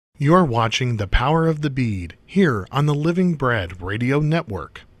You're watching The Power of the Bead here on the Living Bread Radio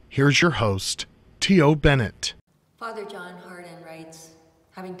Network. Here's your host, T.O. Bennett. Father John Hardin writes,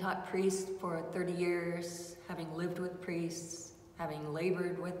 having taught priests for 30 years, having lived with priests, having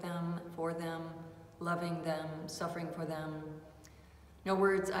labored with them, for them, loving them, suffering for them, no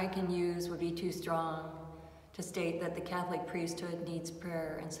words I can use would be too strong to state that the Catholic priesthood needs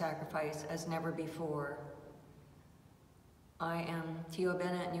prayer and sacrifice as never before. I am T.O.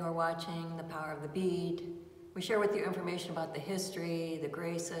 Bennett, and you are watching The Power of the Bead. We share with you information about the history, the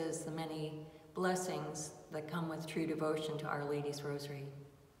graces, the many blessings that come with true devotion to Our Lady's Rosary.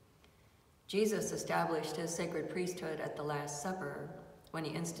 Jesus established his sacred priesthood at the Last Supper when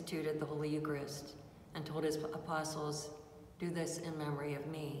he instituted the Holy Eucharist and told his apostles, "Do this in memory of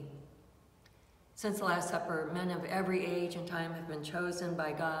me." Since the Last Supper, men of every age and time have been chosen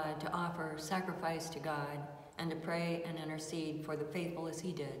by God to offer sacrifice to God and to pray and intercede for the faithful as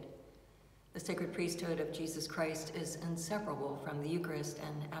he did. The sacred priesthood of Jesus Christ is inseparable from the Eucharist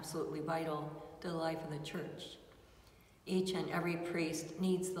and absolutely vital to the life of the Church. Each and every priest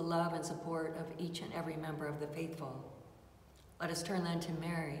needs the love and support of each and every member of the faithful. Let us turn then to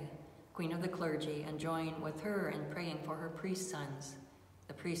Mary, Queen of the Clergy, and join with her in praying for her priest sons,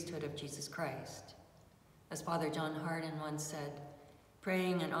 the priesthood of Jesus Christ. As Father John Hardin once said,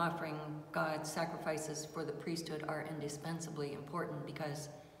 praying and offering God's sacrifices for the priesthood are indispensably important because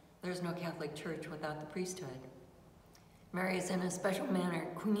there's no Catholic Church without the priesthood. Mary is in a special manner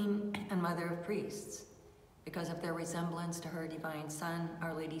Queen and Mother of Priests. Because of their resemblance to her divine Son,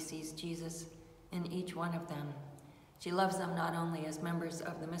 Our Lady sees Jesus in each one of them. She loves them not only as members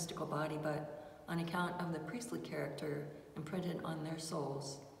of the mystical body, but on account of the priestly character imprinted on their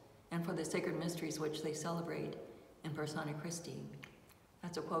souls, and for the sacred mysteries which they celebrate in persona Christi.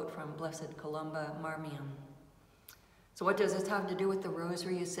 That's a quote from Blessed Columba Marmion. So what does this have to do with the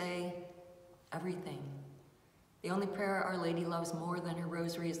Rosary, you say? Everything. The only prayer Our Lady loves more than her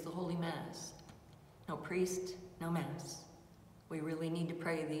Rosary is the Holy Mass. No priest, no Mass. We really need to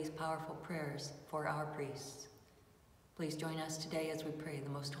pray these powerful prayers for our priests. Please join us today as we pray the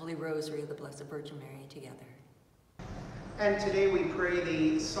Most Holy Rosary of the Blessed Virgin Mary together. And today we pray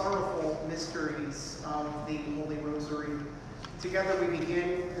the sorrowful mysteries of the Holy Rosary. Together we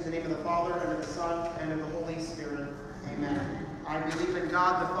begin in the name of the Father, and of the Son, and of the Holy Spirit. Amen. I believe in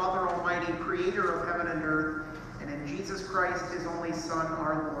God, the Father Almighty, creator of heaven and earth, and in Jesus Christ, his only Son,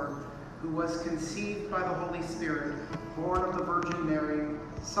 our Lord, who was conceived by the Holy Spirit, born of the Virgin Mary,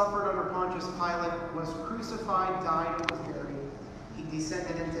 suffered under Pontius Pilate, was crucified, died, and was buried. He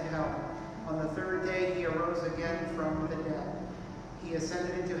descended into hell. On the third day he arose again from the dead. He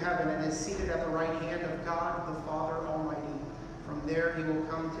ascended into heaven and is seated at the right hand of God, the Father Almighty. From there he will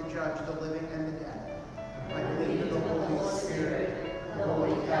come to judge the living and the dead. I believe in the Holy Spirit, the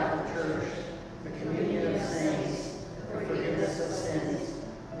Holy Catholic Church, the communion of saints, the forgiveness of sins,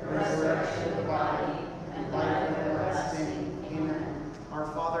 the resurrection of the body, and life everlasting. Amen. Our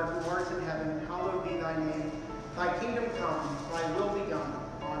Father, who art in heaven, hallowed be thy name. Thy kingdom come, thy will be done,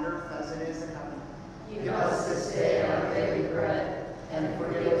 on earth as it is in heaven. Give us this day our daily bread, and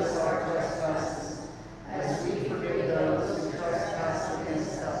forgive us our trespasses, as we forgive those who trespass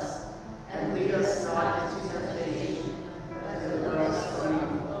against us. And lead us not into temptation, but deliver us from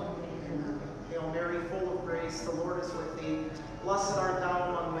evil. Amen. Hail Mary, full of grace, the Lord is with thee. Blessed art thou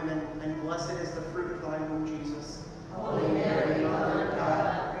among women, and blessed is the fruit of thy womb, Jesus. Holy Mary, Mother of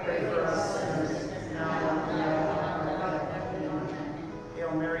God, pray for us sinners, now and at the hour of our death. Amen.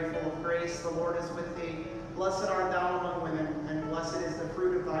 Hail Mary, full of grace, the Lord is with thee. Blessed art thou among women, and blessed is the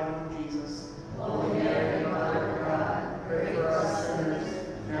fruit of thy womb, Jesus. Holy Mary, Mother of God, pray for us sinners,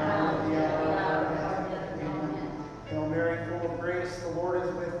 now and at the hour of our death. Amen. Hail Mary, full of grace, the Lord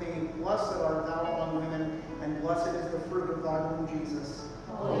is with thee. Blessed art thou among women, and blessed is the fruit of thy womb, Jesus.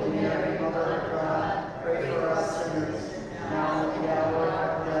 Holy Mary, Mother of God, pray for us sinners, now and at the hour of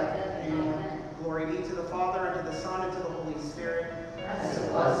our death. Amen. Glory be to the Father, and to the Son, and to the Holy Spirit. As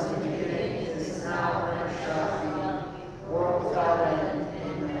it was in the beginning, is now, and ever shall be, world without end.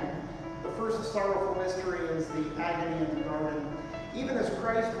 Amen. The first sorrowful mystery is the agony in the garden. Even as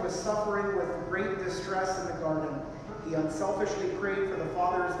Christ was suffering with great distress in the garden, he unselfishly prayed for the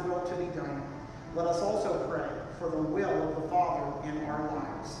Father's will to be done. Let us also pray for the will of the Father in our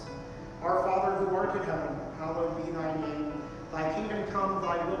lives. Our Father, who art in heaven, hallowed be thy name. Thy kingdom come,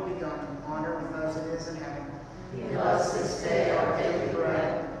 thy will be done, on earth as it is in heaven. Give us this day our daily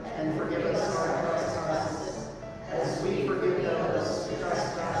bread, and forgive us our trespasses, as we forgive those who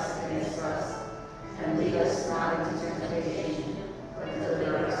trespass against us. And lead us not into temptation, but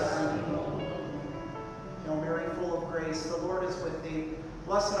deliver us from evil. Hail Mary, full of grace, the Lord is with thee.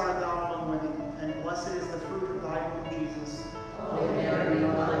 Blessed art thou among women, and blessed is the fruit of thy womb, Jesus. Holy Mary,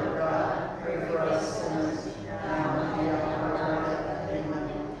 Mother of God, pray for us sinners, now and at the hour of our death.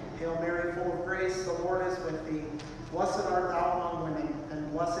 Amen. Hail Mary, full of grace, the Lord is with thee. Blessed art thou among women,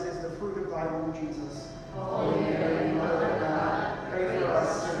 and blessed is the fruit of thy womb, Jesus. Holy Mary, Mother of God, pray for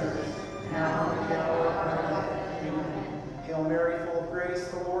us sinners, now and at the hour of our death. Amen. Hail Mary, full of grace,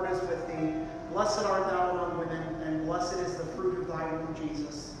 the Lord is with thee. Blessed art thou among women, and blessed is the fruit of thy womb,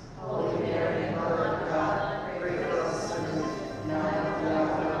 Jesus. Holy Mary, Mother of God, pray for us sinners, now and at the hour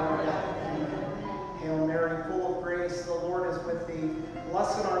of our death. Amen. Hail Mary, full of grace, the Lord is with thee.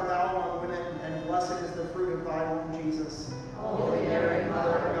 Blessed art thou among women, and blessed is the fruit of thy womb, Jesus. Holy Mary,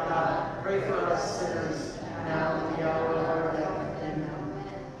 Mother of God, pray for us sinners, now and at the hour of our death. Amen.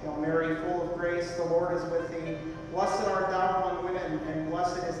 Hail Mary, full of grace, the Lord is with thee. Blessed art thou among women, and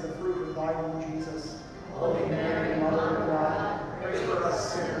blessed is the fruit of thy womb, Jesus. Holy Mary, Mother of God, pray for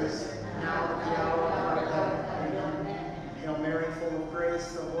us sinners, now and at the hour of our death. Amen. Hail Mary, full of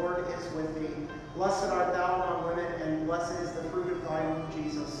grace, the Lord is with thee. Blessed art thou among women, and blessed is the fruit of thy womb,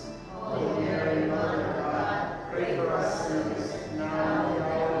 Jesus. Holy Mary, Mother of God, pray for us sinners, now and at the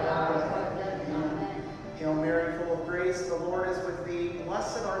hour of our death. Amen. Hail Mary, full of grace, the Lord is with thee.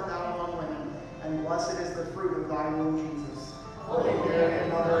 Blessed art thou among women, and blessed is the fruit of thy womb, Jesus. Holy Mary,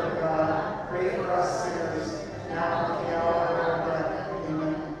 Mother of God, pray for us sinners, now and at the hour of our death.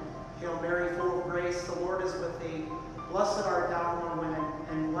 Amen. Hail Mary, full of grace, the Lord is with thee. Blessed art thou among women,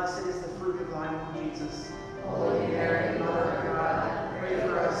 and blessed is the fruit of thy womb, Jesus. Holy Mary, Mother of God, pray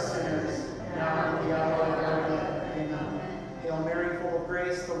for us sinners, now and at the hour of our death. Amen. Hail Mary, full of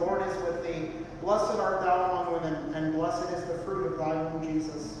grace, the Lord is with thee. Blessed art thou among women, and blessed is the fruit of thy womb,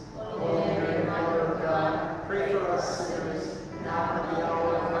 Jesus. Holy Mary, Mother of God, pray for us sinners, now and at the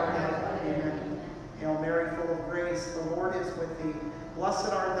hour of our death. Amen. Hail Mary, full of grace, the Lord is with thee.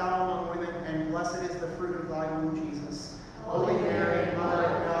 Blessed art thou among women, and blessed is the fruit of thy womb, Jesus. Holy Mary, Mother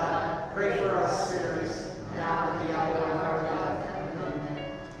of God, pray for us sinners, now and at the hour of our death.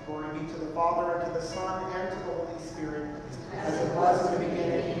 Amen. Glory be to the Father, and to the Son, and to the Holy Spirit. As it was in the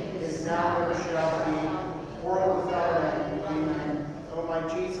beginning, is now, and ever shall be, world without end. Amen. O my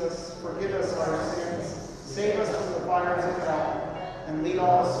Jesus, forgive us our sins, save us from the fires of hell, and lead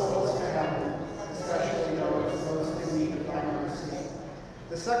all souls to heaven, especially those most in need of thy mercy.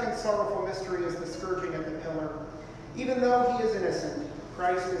 The second sorrowful mystery is the scourging at the pillar. Even though he is innocent,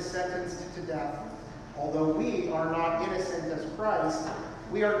 Christ is sentenced to death. Although we are not innocent as Christ,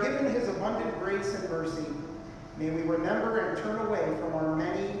 we are given his abundant grace and mercy. May we remember and turn away from our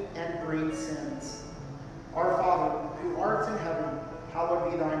many and great sins. Our Father, who art in heaven,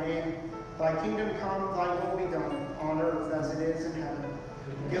 hallowed be thy name. Thy kingdom come, thy will be done, on earth as it is in heaven.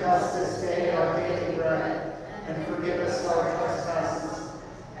 Give us this day our daily bread, and forgive us our trespasses,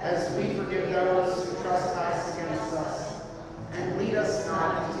 as we forgive those who trespass against us. And lead us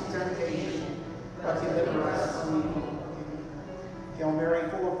not into temptation, but deliver us from evil. Hail Mary,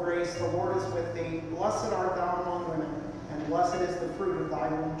 full of grace, the Lord is with thee. Blessed art thou among women, and blessed is the fruit of thy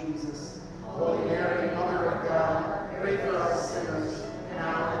womb, Jesus. Holy Mary, Mother of God, pray for us sinners,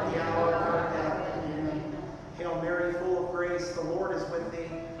 now and at the hour of our death. Amen. Hail Mary, full of grace, the Lord is with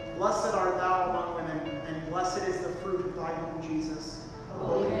thee. Blessed art thou among women, and blessed is the fruit of thy womb, Jesus.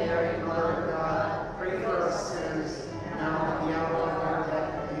 Holy Mary, Mother of God, pray for us sinners, now and at the hour of our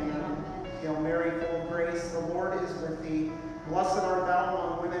death. Amen. Hail Mary, full of grace, the Lord is with thee. Blessed art thou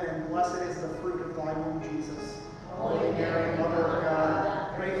among women, and blessed is the fruit of thy womb, Jesus. Holy Mary, Mother of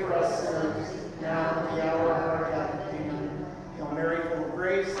God, pray for us sinners, now and at the hour of our death. Amen. Hail Mary, full of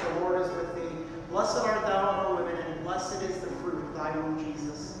grace, the Lord is with thee. Blessed art thou among women, and blessed is the fruit of thy womb,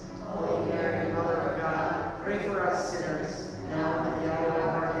 Jesus. Holy Mary, Mother of God, pray for us sinners, now and at the hour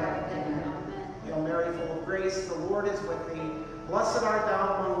of our death. Amen. Hail Mary, full of grace, the Lord is with thee. Blessed art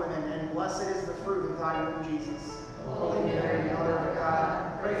thou among women, and blessed is the fruit of thy womb, Jesus. Holy Mary, Mother of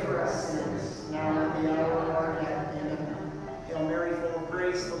God, pray for us sinners, now and at the hour of our death. Amen. Hail Mary, full of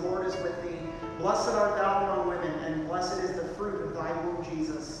grace, the Lord is with thee. Blessed art thou among women, and blessed is the fruit of thy womb,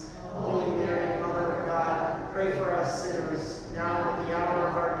 Jesus. Holy Mary, Mother of God, pray for us sinners, now and at the hour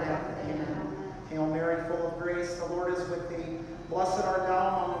of our death. Amen. Hail Mary, full of grace, the Lord is with thee. Blessed art thou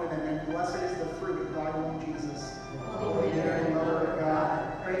among women, and blessed is the fruit of thy womb, Jesus. Holy Mary, Mother of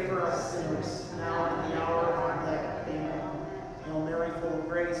God, pray for us sinners, now and at the hour of our death. Amen. Hail Mary, full of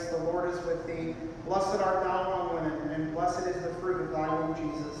grace, the Lord is with thee. Blessed art thou among women, and blessed is the fruit of thy womb,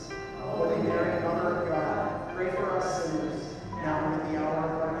 Jesus. Holy Mary, Mother of God, pray for us sinners, now and at the hour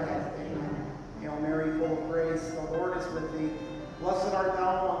of our death. Amen. Hail Mary, full of grace, the Lord is with thee. Blessed art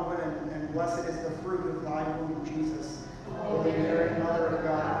thou among women, and blessed is the fruit of thy womb, Jesus. Holy Mary, Mother of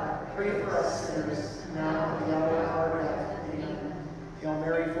God, pray for us sinners, now and at the hour of our death. Amen. Hail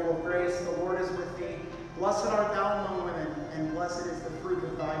Mary, full of grace, the Lord is with thee. Blessed art thou among women, and blessed is the fruit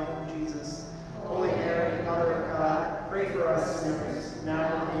of thy womb, Jesus. Holy Mary, Mother of God, pray for us sinners, now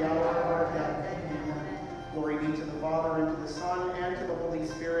and at the hour of our death. Amen. Glory be to the Father, and to the Son, and to the Holy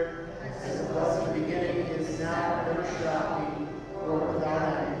Spirit, as it was in the beginning, is now, and ever shall be, world without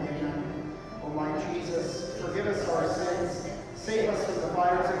end. Amen. O my Jesus, forgive us our sins, save us from the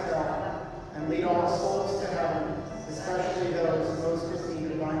fires of hell, and lead all souls to heaven, especially those most in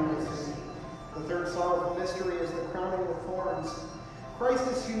need of thy mercy. The third sorrowful mystery is the crowning with thorns. Christ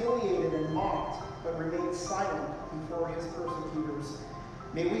is humiliated and mocked, but remains silent before his persecutors.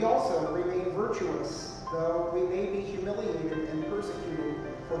 May we also remain virtuous, though we may be humiliated and persecuted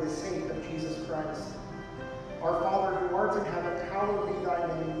for the sake of Jesus Christ. Our Father, who art in heaven, hallowed be thy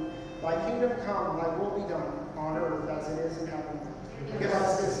name. Thy kingdom come, thy will be done, on earth as it is in heaven. Give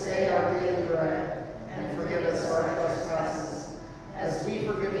us this day our daily bread, and forgive us our trespasses, as we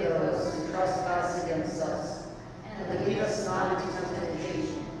forgive those who trespass against us. And lead us not into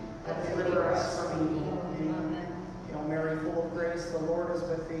temptation, but deliver us from evil. Amen. Hail Mary, full of grace, the Lord is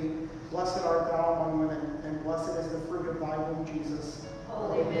with thee. Blessed art thou among women, and blessed is the fruit of thy womb, Jesus.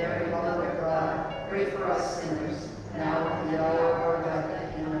 Holy Mary, Mother of God, pray for us sinners, now and at the hour of our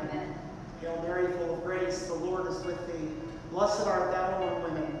death. Amen. Hail Mary, full of grace, the Lord is with thee. Blessed art thou among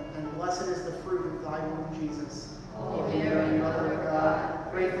women, and blessed is the fruit of thy womb, Jesus. Holy Mary, Mother of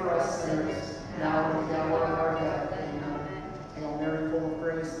God, pray for us sinners, now and at the hour of our death. Amen. Hail Mary, full of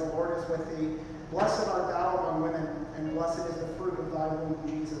grace, the Lord is with thee. Blessed art thou among women, and blessed is the fruit of thy womb,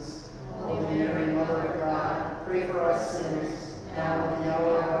 Jesus. Holy Mary, Mother of God, pray for us sinners, now and at the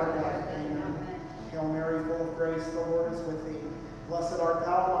hour of our death. Amen. Hail Mary, full of grace, the Lord is with thee. Blessed art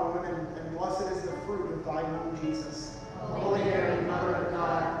thou among women, and blessed is the fruit of thy womb, Jesus. Holy Mary, Mother of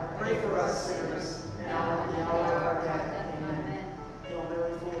God, pray for us sinners, now and at the hour of our death. Amen. Hail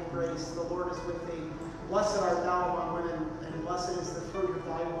Mary, full of grace, the Lord is with thee. Blessed art thou among women, and blessed is the fruit of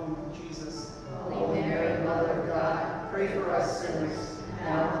thy womb, Jesus. Holy Mary, Mother of God, pray for us sinners,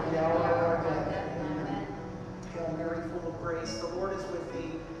 now and at the hour of our death. Amen. Hail Mary, full of grace, the Lord is with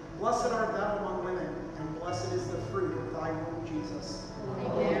thee. Blessed art thou among women, and blessed is the fruit of thy womb, Jesus.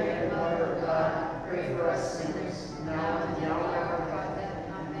 Holy Mary, Mother of God, pray for us sinners, now and at the hour of our death.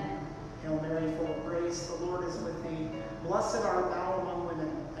 Amen. Hail Mary, full of grace, the Lord is with thee. Blessed art thou among women,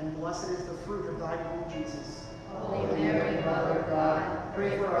 and blessed is the fruit of thy womb, Jesus. Holy Mary, Mother of God,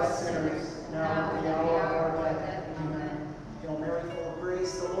 pray for us sinners, now and at the hour of our death. Amen. Hail Mary, full of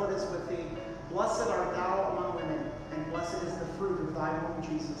grace, the Lord is with thee. Blessed art thou among women, and blessed is the fruit of thy womb,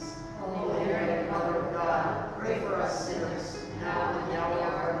 Jesus. Holy Mary, Mother of God, pray for us sinners, now and at the hour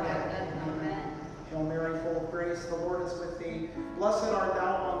of our death. Amen. Hail Mary, full of grace, the Lord is with thee. Blessed art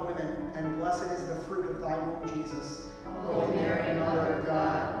thou among women, and blessed is the fruit of thy womb, Jesus. Holy Mary, Mother of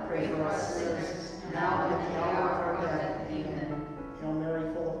God, pray for us sinners, now and at the hour of our death. Amen. Hail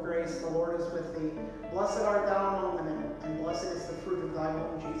Mary, full of grace, the Lord is with thee. Blessed art thou among women, and blessed is the fruit of thy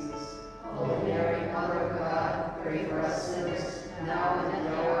womb, Jesus. Holy Mary, Mother of God, pray for us sinners, now and at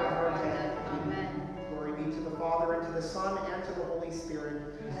the hour of our death. Amen. Glory be to the Father, and to the Son, and to the Holy Spirit.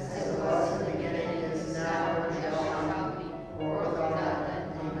 As it was in the beginning, is now, and ever shall be, world without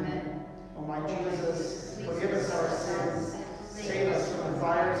end. Amen. O my Jesus, forgive us our sins, save us from the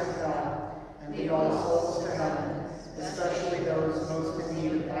fires of hell, and lead all souls to heaven, especially those most in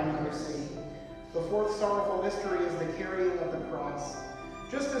need of thy mercy. The fourth sorrowful mystery is the carrying of the cross.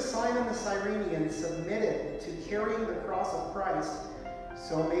 Just as Simon the Cyrenian submitted to carrying the cross of Christ,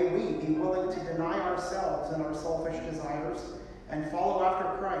 so may we be willing to deny ourselves and our selfish desires and follow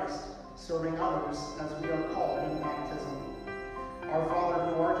after Christ, serving others as we are called in baptism. Our Father,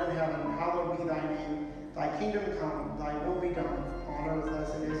 who art in heaven, hallowed be thy name. Thy kingdom come, thy will be done, on earth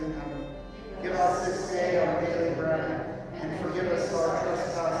as it is in heaven. Give us this day our daily bread, and forgive us our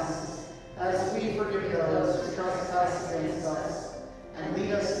trespasses, as we forgive those who trespass against us. And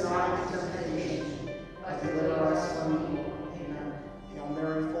lead us not into temptation, but deliver us from evil. Amen. Hail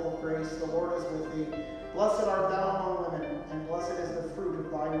Mary, full of grace, the Lord is with thee. Blessed art thou among women, and blessed is the fruit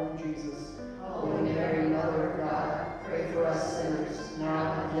of thy womb, Jesus. Holy Mary, Mother of God, pray for us sinners,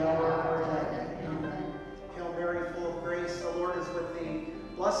 now and at the hour of our death. Amen. Hail Mary, full of grace, the Lord is with thee.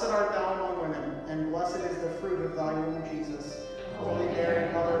 Blessed art thou among women, and blessed is the fruit of thy womb, Jesus. Holy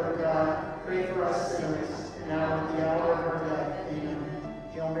Mary, Mother of God, pray for us sinners, now and at the hour of our death. Amen.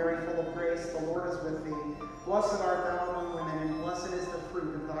 Hail Mary, full of grace, the Lord is with thee. Blessed art thou among women, and blessed is the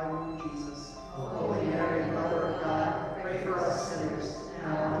fruit of thy womb, Jesus. Holy Mary, Mother of God, pray for us sinners,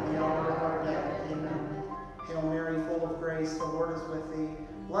 now and at the hour of our death. Amen. Hail Mary, full of grace, the Lord is with thee.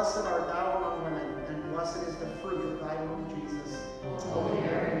 Blessed art thou among women, and blessed is the fruit of thy womb, Jesus. Holy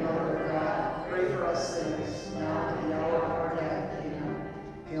Mary, Mother of God, pray for us sinners, now and at the hour of our death. Amen.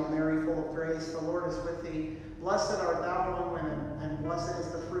 Hail Mary, full of grace, the Lord is with thee. Blessed art thou among women, and blessed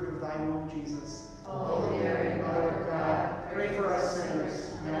is the fruit of thy womb, Jesus. Holy Mary, Mother of God, pray for us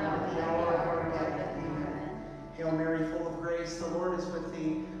sinners, now and at the hour of our death. Amen. Hail Mary, full of grace, the Lord is with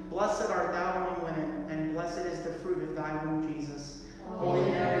thee. Blessed art thou among women, and blessed is the fruit of thy womb, Jesus. Holy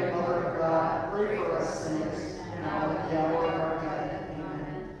Mary, Mother of God, pray for us sinners, now and at the hour of our death.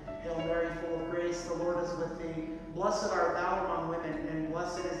 Amen. Hail Mary, full of grace, the Lord is with thee. Blessed art thou among women, and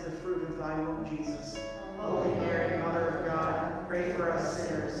blessed is the fruit of thy womb, Jesus. Holy Mary, Mother of God, pray for us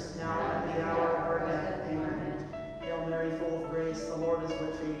sinners, now and at the hour of our death. Amen. Hail Mary, full of grace, the Lord is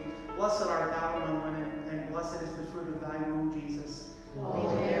with thee. Blessed art thou among women, and blessed is the fruit of thy womb, Jesus.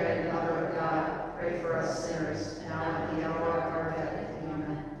 Holy Mary, Mother of God, pray for us sinners, now and at the hour of our death.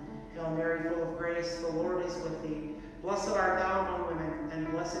 Amen. Hail Mary, full of grace, the Lord is with thee. Blessed art thou among women,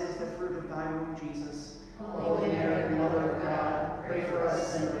 and blessed is the fruit of thy womb, Jesus. Holy Mary, Mother of God, pray for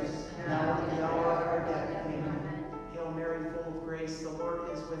us sinners, now and at the hour of our death. Amen. Hail Mary, full of grace, the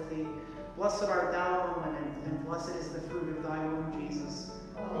Lord is with thee. Blessed art thou among women, and blessed is the fruit of thy womb, Jesus.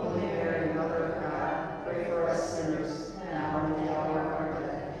 Holy Mary, Mother of God, pray for us sinners, now and at the hour of our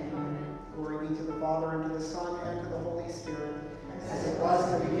death. Amen. Glory be to the Father, and to the Son, and to the Holy Spirit. As it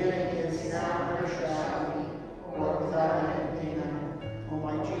was in the beginning, is now, and ever shall be, world without end. Amen. O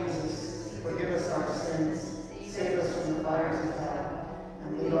my Jesus, Forgive us our sins, save us from the fires of hell,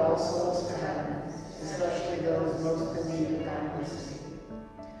 and lead all souls to heaven, especially those most in need of thy mercy.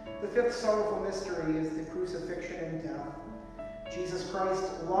 The fifth sorrowful mystery is the crucifixion and death. Jesus Christ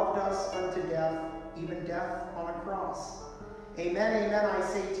loved us unto death, even death on a cross. Amen, amen, I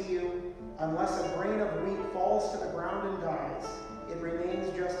say to you, unless a grain of wheat falls to the ground and dies, it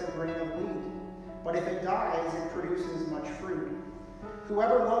remains just a grain of wheat. But if it dies, it produces much fruit.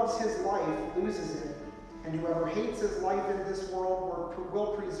 Whoever loves his life loses it, and whoever hates his life in this world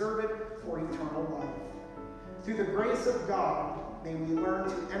will preserve it for eternal life. Through the grace of God, may we learn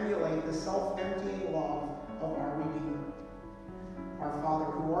to emulate the self-emptying love of our Redeemer. Our Father,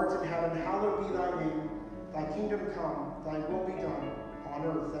 who art in heaven, hallowed be thy name. Thy kingdom come, thy will be done, on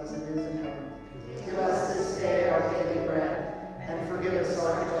earth as it is in heaven. Give us this day our daily bread, and forgive us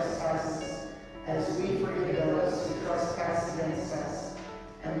our trespasses, as we forgive those who trespass against us.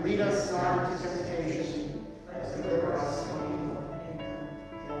 And lead us not into temptation, but deliver us from evil. Amen.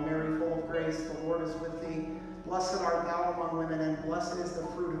 Hail Mary, full of grace, the Lord is with thee. Blessed art thou among women, and blessed is the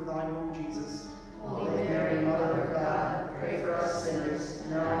fruit of thy womb, Jesus. Holy Mary, Mother of God, pray for us sinners,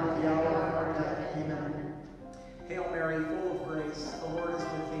 now and at the hour of our death. Amen. Hail Mary, full of grace, the Lord is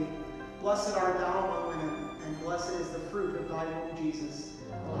with thee. Blessed art thou among women, and blessed is the fruit of thy womb, Jesus.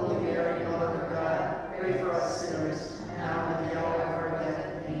 Holy Mary, Mother of God, pray for us sinners, now and at the hour of our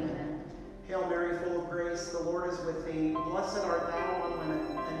death. Amen. Hail Mary, full of grace, the Lord is with thee. Blessed art thou among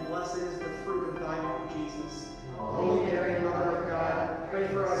women, and blessed is the fruit of thy womb, Jesus. Holy Mary, Mother of God, pray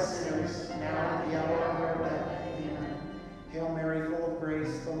for us sinners, now and at the hour of our death. Amen. Hail Mary, full of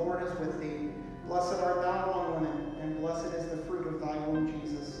grace, the Lord is with thee. Blessed art thou among women, and blessed is the fruit of thy womb,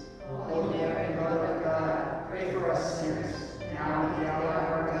 Jesus. Holy Mary, Mother of God, pray for us sinners, now and at the hour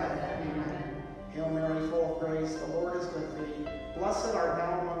of our death. Amen. Hail Mary, full of grace, the Lord is with thee. Blessed art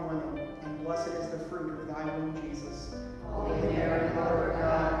thou among women, and blessed is the fruit of thy womb, Jesus. Holy Mary, Mother of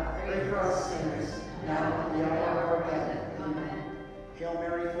God, pray for us sinners, now and at the hour of our death. Amen. Hail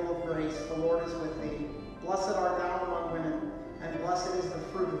Mary, full of grace, the Lord is with thee. Blessed art thou among women, and blessed is the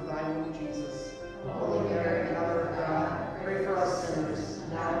fruit of thy womb, Jesus. Holy Mary, Mother of God, pray for us sinners,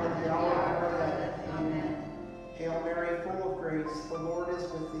 now and at the hour of our death. Amen. Hail Mary, full of grace, the Lord is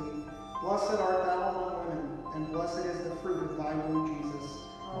with thee. Blessed art thou among women, and blessed is the fruit of thy womb, Jesus.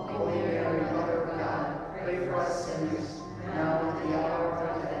 Holy Mary, Mother of God, pray for us sinners, now and at the hour of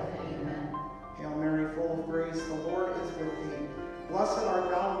our death. Amen. Hail Mary, full of grace, the Lord is with thee. Blessed art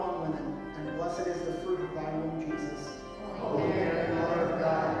thou among women, and blessed is the fruit of thy womb, Jesus. Holy Mary, Mother of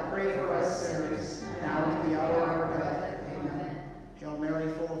God, pray for us sinners, now and at the hour of our death. Amen. Hail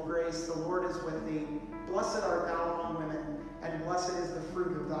Mary, full of grace, the Lord is with thee. Blessed art thou among women, and blessed is the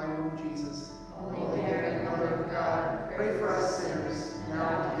fruit of thy womb, Jesus. Holy Mary, Mother of God, pray for us sinners, now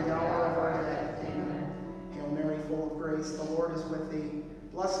and at the hour of our death. Amen. Hail Mary, full of grace, the Lord is with thee.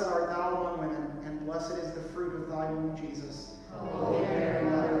 Blessed art thou among women, and blessed is the fruit of thy womb, Jesus. Holy Mary,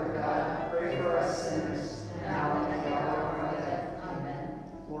 Mother of God, pray for us sinners, now and at the hour of our death. Amen.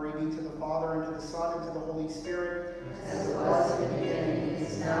 Glory be to the Father, and to the Son, and to the Holy Spirit. As it was in the beginning,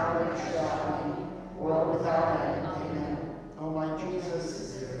 is now, and shall be, world without end. Amen. O my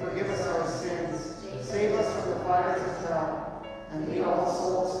Jesus, and lead all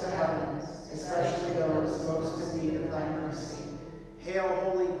souls to heaven, especially those most in need of thy mercy. Hail,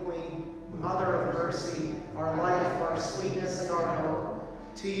 Holy Queen, Mother of mercy, our life, our sweetness, and our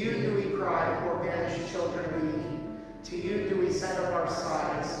hope. To you do we cry, poor banished children of Eve. To you do we send up our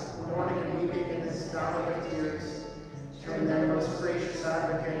sighs, mourning and weeping in this valley of tears. Turn then, most gracious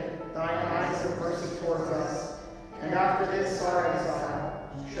Advocate, thine eyes of mercy towards us, and after this our exile,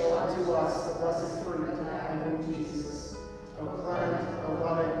 show unto us the blessed fruit of thy womb, Jesus. O clement, O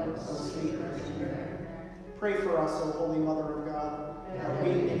loving, O sweet Virgin Mary. Pray for us, O Holy Mother of God, that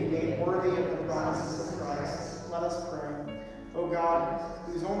we may be made worthy of the promises of Christ. Let us pray. O God,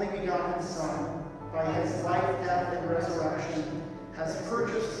 whose only begotten Son, by his life, death, and resurrection, has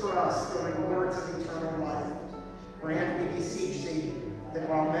purchased for us the rewards of eternal life, grant, we beseech thee, that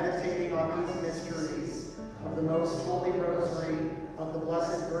while meditating on these mysteries of the most holy Rosary of the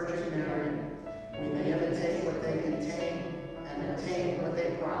Blessed Virgin Mary, we may imitate what they contain and attain what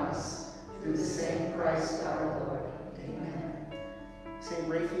they promise, through the same Christ our Lord. Amen. Saint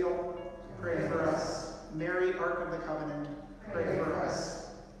Raphael, pray for us. Mary, Ark of the Covenant, pray for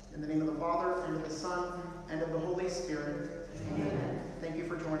us. In the name of the Father, and of the Son, and of the Holy Spirit. Amen. Thank you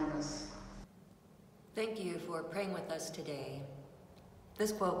for joining us. Thank you for praying with us today.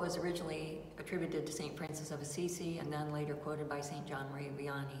 This quote was originally attributed to St. Francis of Assisi and then later quoted by St. John Maria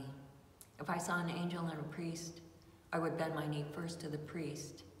Vianney. If I saw an angel and a priest, I would bend my knee first to the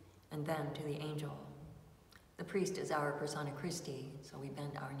priest and then to the angel. The priest is our persona Christi, so we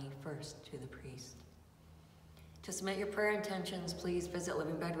bend our knee first to the priest. To submit your prayer intentions, please visit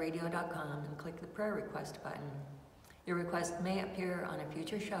livingbreadradio.com and click the prayer request button. Your request may appear on a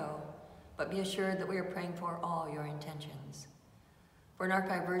future show, but be assured that we are praying for all your intentions. For an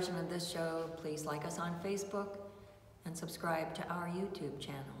archived version of this show, please like us on Facebook and subscribe to our YouTube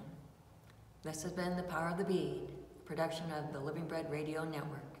channel. This has been The Power of the Bead, a production of the Living Bread Radio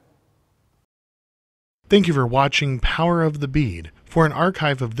Network. Thank you for watching Power of the Bead. For an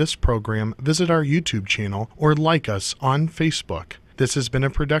archive of this program, visit our YouTube channel or like us on Facebook. This has been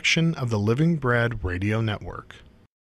a production of the Living Bread Radio Network.